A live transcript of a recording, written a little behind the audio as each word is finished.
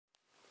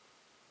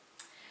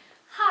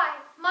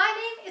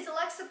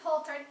Aleksa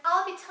Poulter, and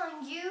I'll be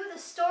telling you the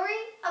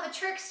story of a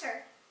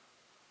trickster.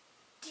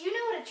 Do you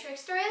know what a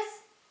trickster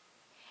is?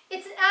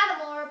 It's an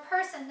animal or a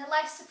person that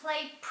likes to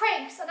play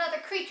pranks on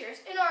other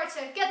creatures in order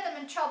to get them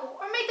in trouble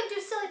or make them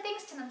do silly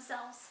things to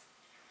themselves.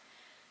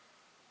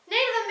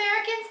 Native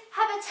Americans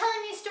have been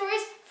telling these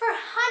stories for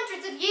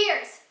hundreds of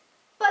years,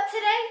 but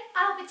today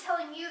I'll be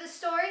telling you the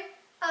story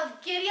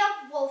of Giddy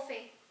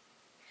Wolfie.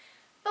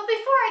 But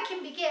before I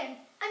can begin,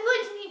 I'm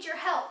going to need your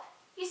help.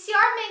 You see,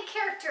 our main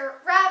character,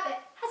 Rabbit,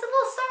 has a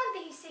little song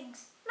that he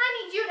sings, and I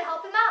need you to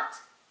help him out.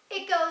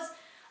 It goes,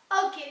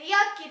 oh, giddy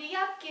up,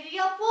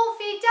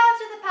 Wolfie, down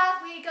to the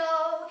path we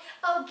go.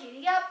 Oh,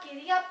 giddy up,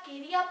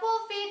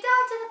 Wolfie,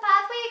 down to the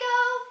path we go.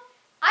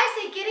 I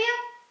say giddy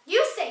up,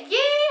 you say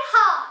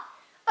yee-haw.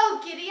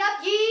 Oh, giddy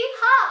up,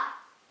 yee-haw.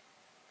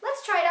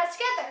 Let's try it out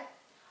together.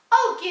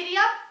 Oh, giddy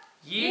up,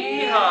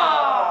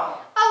 yee-haw.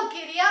 Oh,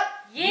 giddy up,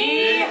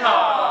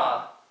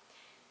 yee-haw.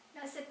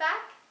 Now sit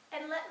back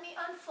and let me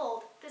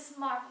unfold this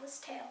marvelous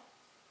tale.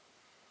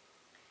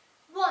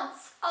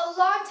 Once, a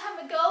long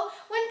time ago,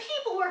 when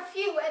people were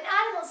few and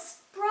animals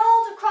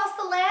sprawled across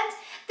the land,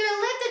 there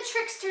lived a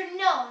trickster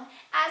known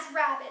as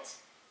Rabbit.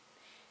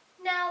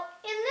 Now,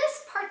 in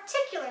this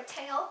particular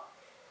tale,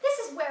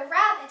 this is where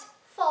Rabbit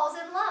falls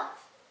in love.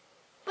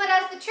 But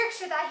as the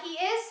trickster that he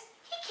is,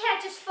 he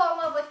can't just fall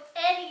in love with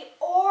any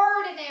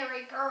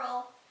ordinary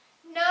girl.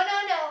 No.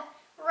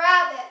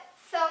 Rabbit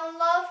fell in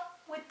love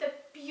with the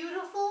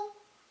beautiful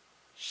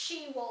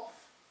she-wolf.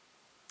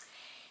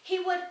 He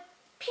would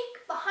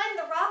peek behind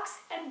the rocks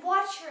and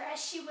watch her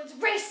as she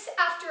would race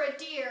after a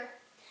deer.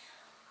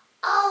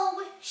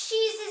 Oh,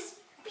 she's as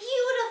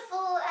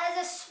beautiful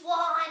as a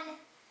swan.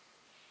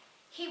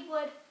 He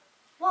would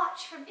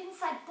watch from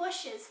inside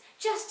bushes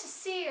just to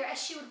see her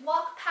as she would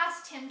walk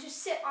past him to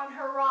sit on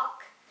her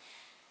rock.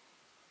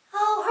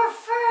 Oh, her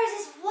fur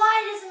is as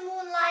white as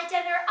moonlight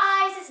and her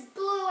eyes as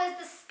blue as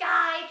the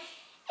sky.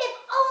 If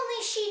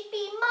only she'd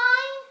be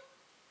mine.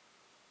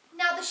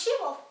 Now the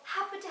she-wolf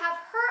happened to have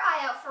her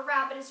eye out for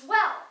Rabbit as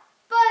well,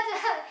 but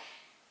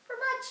for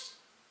much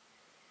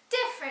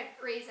different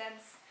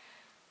reasons.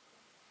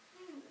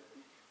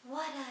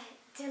 What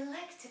a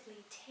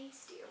delectably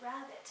tasty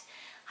rabbit.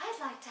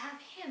 I'd like to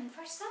have him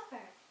for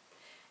supper.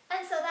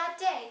 And so that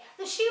day,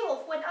 the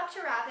she-wolf went up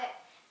to Rabbit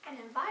and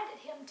invited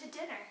him to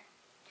dinner.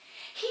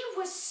 He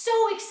was so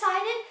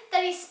excited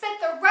that he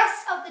spent the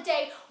rest of the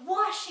day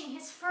washing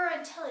his fur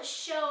until it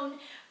shone,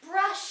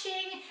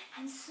 brushing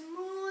and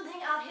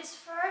smoothing out his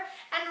fur,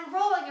 and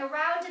rolling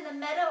around in the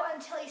meadow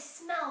until he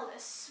smelled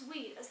as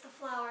sweet as the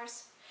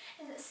flowers.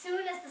 And as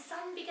soon as the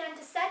sun began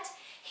to set,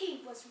 he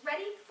was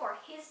ready for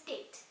his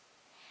date.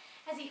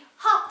 As he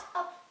hopped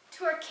up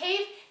to her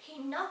cave,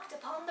 he knocked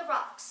upon the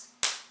rocks.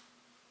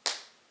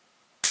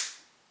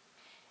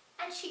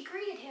 And she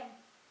greeted him.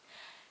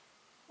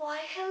 Why,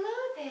 hello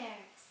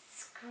there,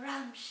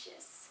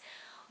 scrumptious.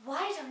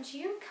 Why don't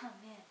you come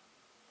in?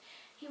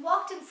 He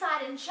walked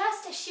inside, and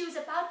just as she was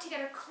about to get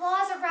her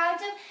claws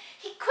around him,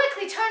 he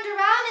quickly turned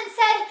around and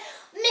said,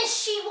 Miss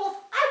She-Wolf,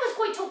 I was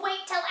going to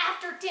wait till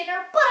after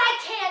dinner, but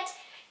I can't.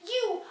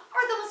 You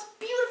are the most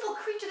beautiful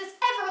creature that's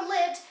ever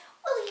lived.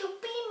 Will you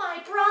be my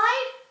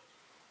bride?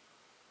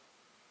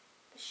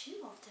 The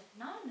She-Wolf did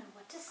not know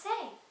what to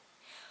say.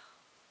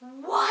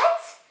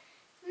 What?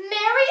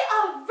 Marry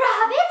a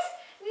rabbit?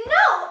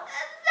 No,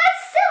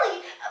 that's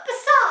silly.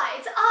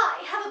 Besides,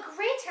 I have a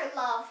greater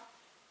love.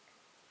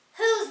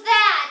 Who's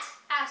that?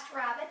 Asked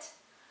Rabbit.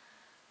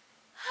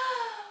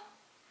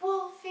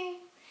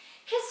 Wolfie.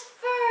 His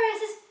fur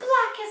is as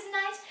black as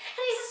night,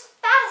 and he's as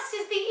fast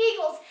as the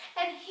eagles,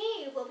 and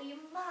he will be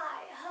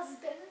my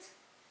husband.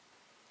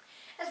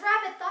 As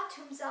Rabbit thought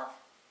to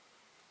himself,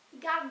 he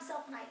got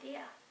himself an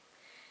idea.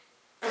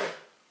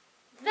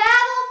 That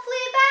old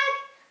fleabag?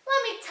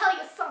 Let me tell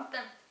you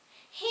something.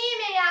 He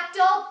may act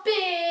all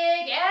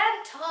big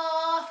and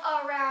tough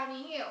around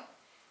you,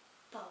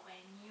 but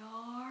when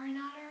you're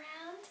not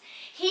around,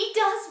 he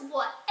does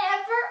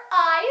whatever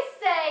I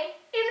say.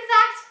 In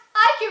fact,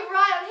 I can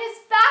ride on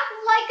his back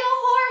like a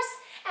horse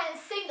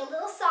and sing a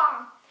little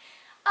song.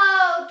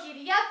 Oh,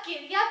 giddy up,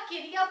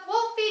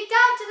 Wolfie,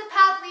 down to the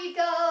path we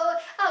go.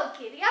 Oh,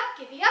 giddy up,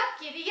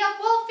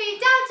 Wolfie,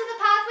 down to the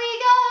path we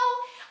go.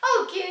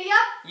 Oh, giddy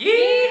up,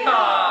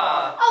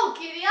 yee-haw. Oh,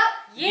 giddy up,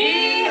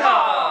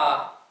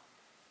 yee-haw.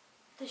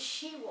 The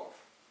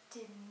she-wolf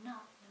did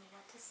not know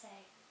what to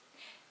say.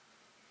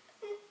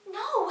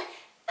 No,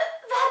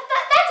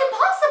 that's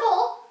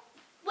impossible.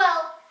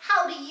 Well,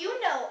 how do you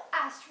know?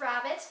 Asked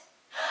Rabbit.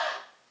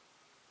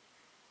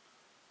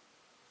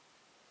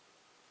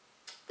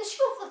 The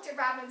she-wolf looked at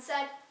Rabbit and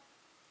said,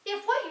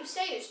 if what you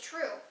say is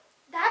true,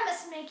 that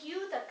must make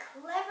you the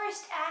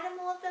cleverest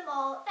animal of them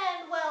all,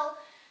 and, well,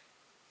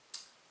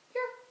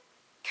 you're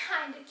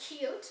kind of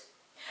cute.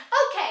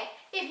 Okay,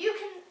 if you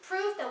can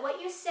prove that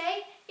what you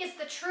say is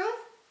the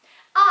truth,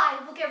 I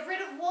will get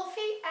rid of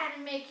Wolfie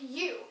and make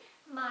you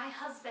my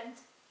husband.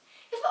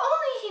 If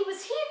only he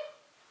was here.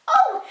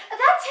 Oh,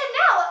 that's him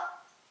now.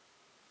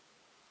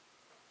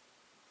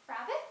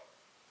 Rabbit?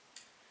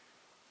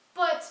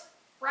 But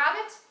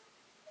Rabbit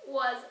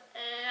was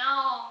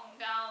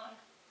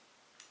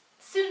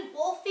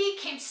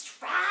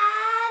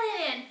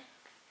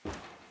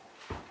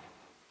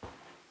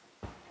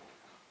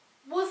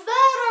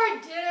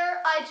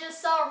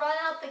just saw run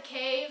out the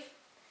cave?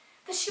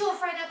 The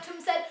she-wolf ran up to him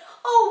and said,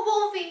 "Oh,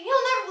 Wolfie,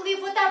 you'll never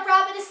believe what that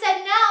rabbit has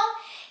said now.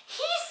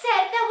 He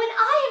said that when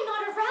I am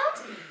not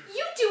around,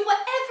 you do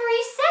whatever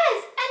he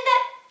says, and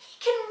that he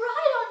can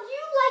ride on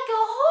you like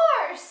a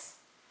horse."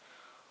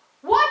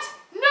 What?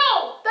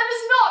 No, that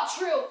is not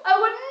true. I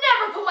would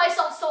never put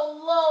myself so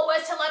low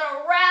as to let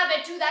a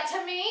rabbit do that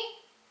to me.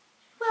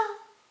 Well,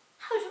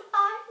 how do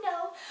I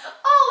know?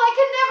 Oh, I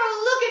could never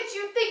look at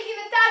you thinking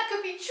that that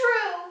could be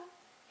true.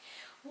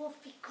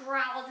 Wolfie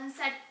growled and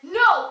said,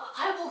 "No,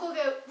 I will go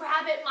get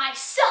Rabbit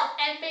myself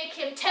and make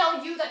him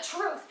tell you the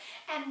truth."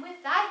 And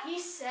with that, he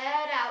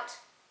set out.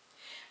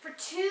 For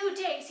 2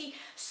 days, he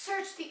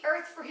searched the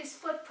earth for his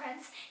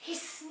footprints. He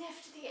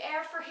sniffed the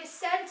air for his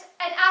scent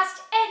and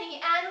asked any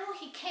animal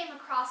he came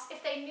across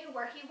if they knew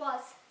where he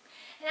was.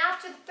 And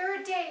after the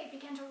 3rd day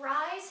began to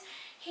rise,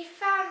 he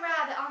found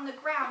Rabbit on the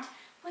ground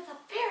with a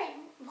very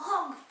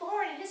long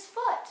thorn in his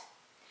foot.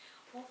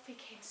 Wolfie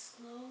came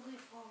slowly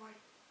forward.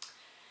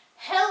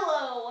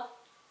 "Hello,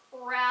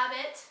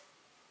 Rabbit."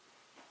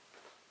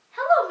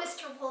 "Hello,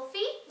 Mr.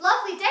 Wolfie.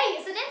 Lovely day,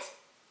 isn't it?"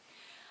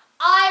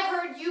 "I've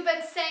heard you've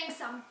been saying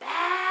some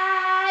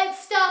bad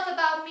stuff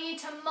about me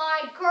to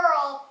my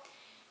girl,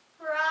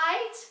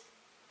 right?"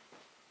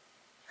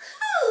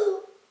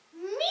 "Who?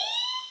 Me?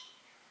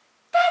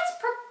 That's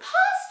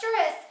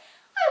preposterous.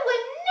 I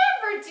would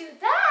never do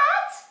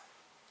that."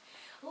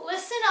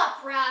 "Listen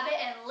up, Rabbit,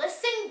 and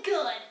listen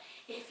good.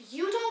 If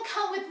you don't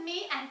come with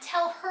me and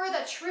tell her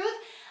the truth,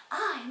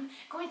 I'm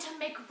going to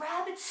make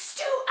rabbit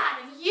stew out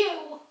of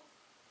you."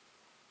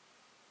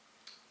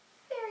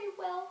 "Very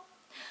well.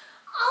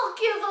 I'll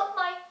give up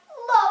my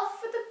love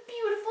for the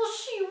beautiful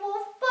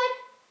she-wolf, but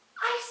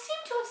I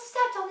seem to have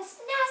stepped on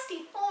this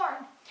nasty thorn,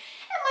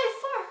 and my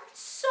foot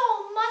hurts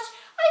so much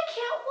I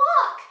can't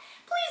walk.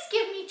 Please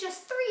give me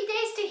just 3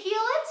 days to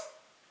heal it."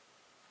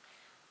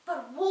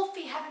 But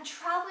Wolfie had been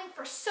traveling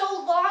for so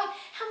long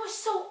and was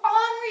so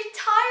ornery,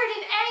 tired,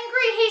 and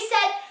angry, he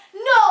said,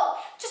 "No,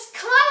 just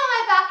climb on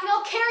my back and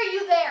I'll carry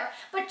you there,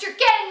 but you're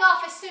getting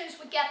off as soon as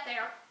we get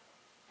there."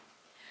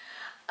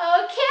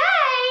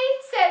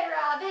 "Okay," said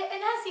Rabbit,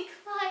 and as he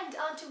climbed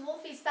onto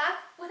Wolfie's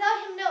back,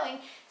 without him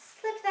knowing,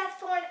 slipped that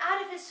thorn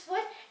out of his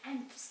foot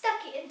and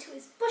stuck it into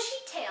his bushy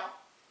tail.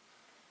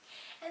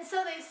 And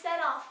so they set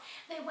off.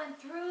 They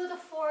went through the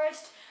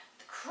forest,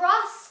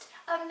 crossed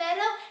a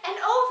meadow, and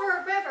over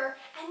a river,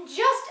 and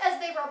just as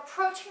they were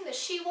approaching the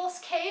she-wolf's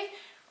cave,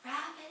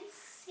 Rabbit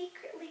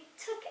secretly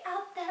took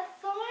out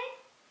that thorn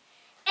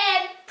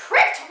and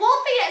pricked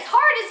Wolfie as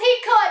hard as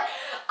he could.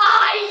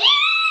 "Aye!"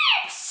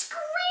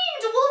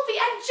 screamed Wolfie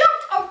and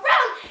jumped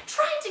around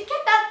trying to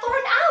get that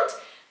thorn out,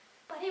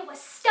 but it was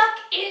stuck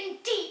in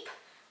deep.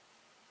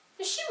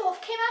 The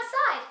she-wolf came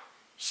outside.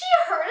 She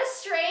heard a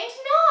strange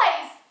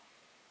noise.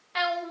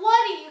 And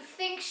what do you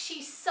think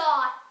she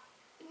saw?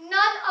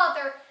 None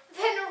other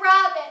than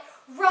Rabbit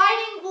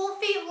riding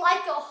Wolfie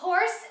like a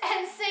horse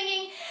and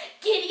singing,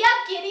 giddy up,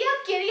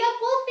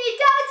 Wolfie,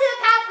 down to the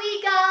path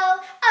we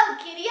go. Oh,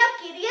 giddy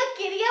up,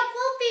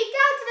 Wolfie,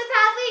 down to the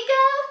path we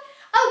go.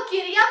 Oh,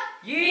 giddy up.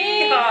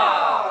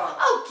 Yeehaw!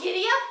 Oh,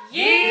 giddy up.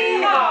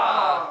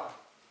 Yeehaw!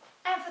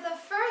 And for the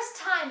first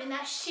time in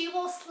that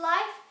she-wolf's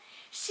life,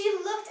 she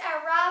looked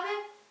at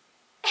Rabbit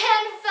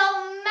and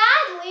fell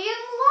madly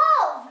in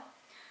love.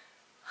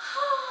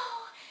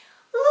 Oh,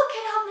 look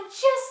at how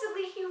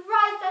majestically he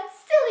rides that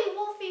silly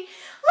Wolfie,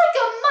 like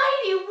a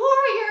mighty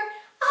warrior.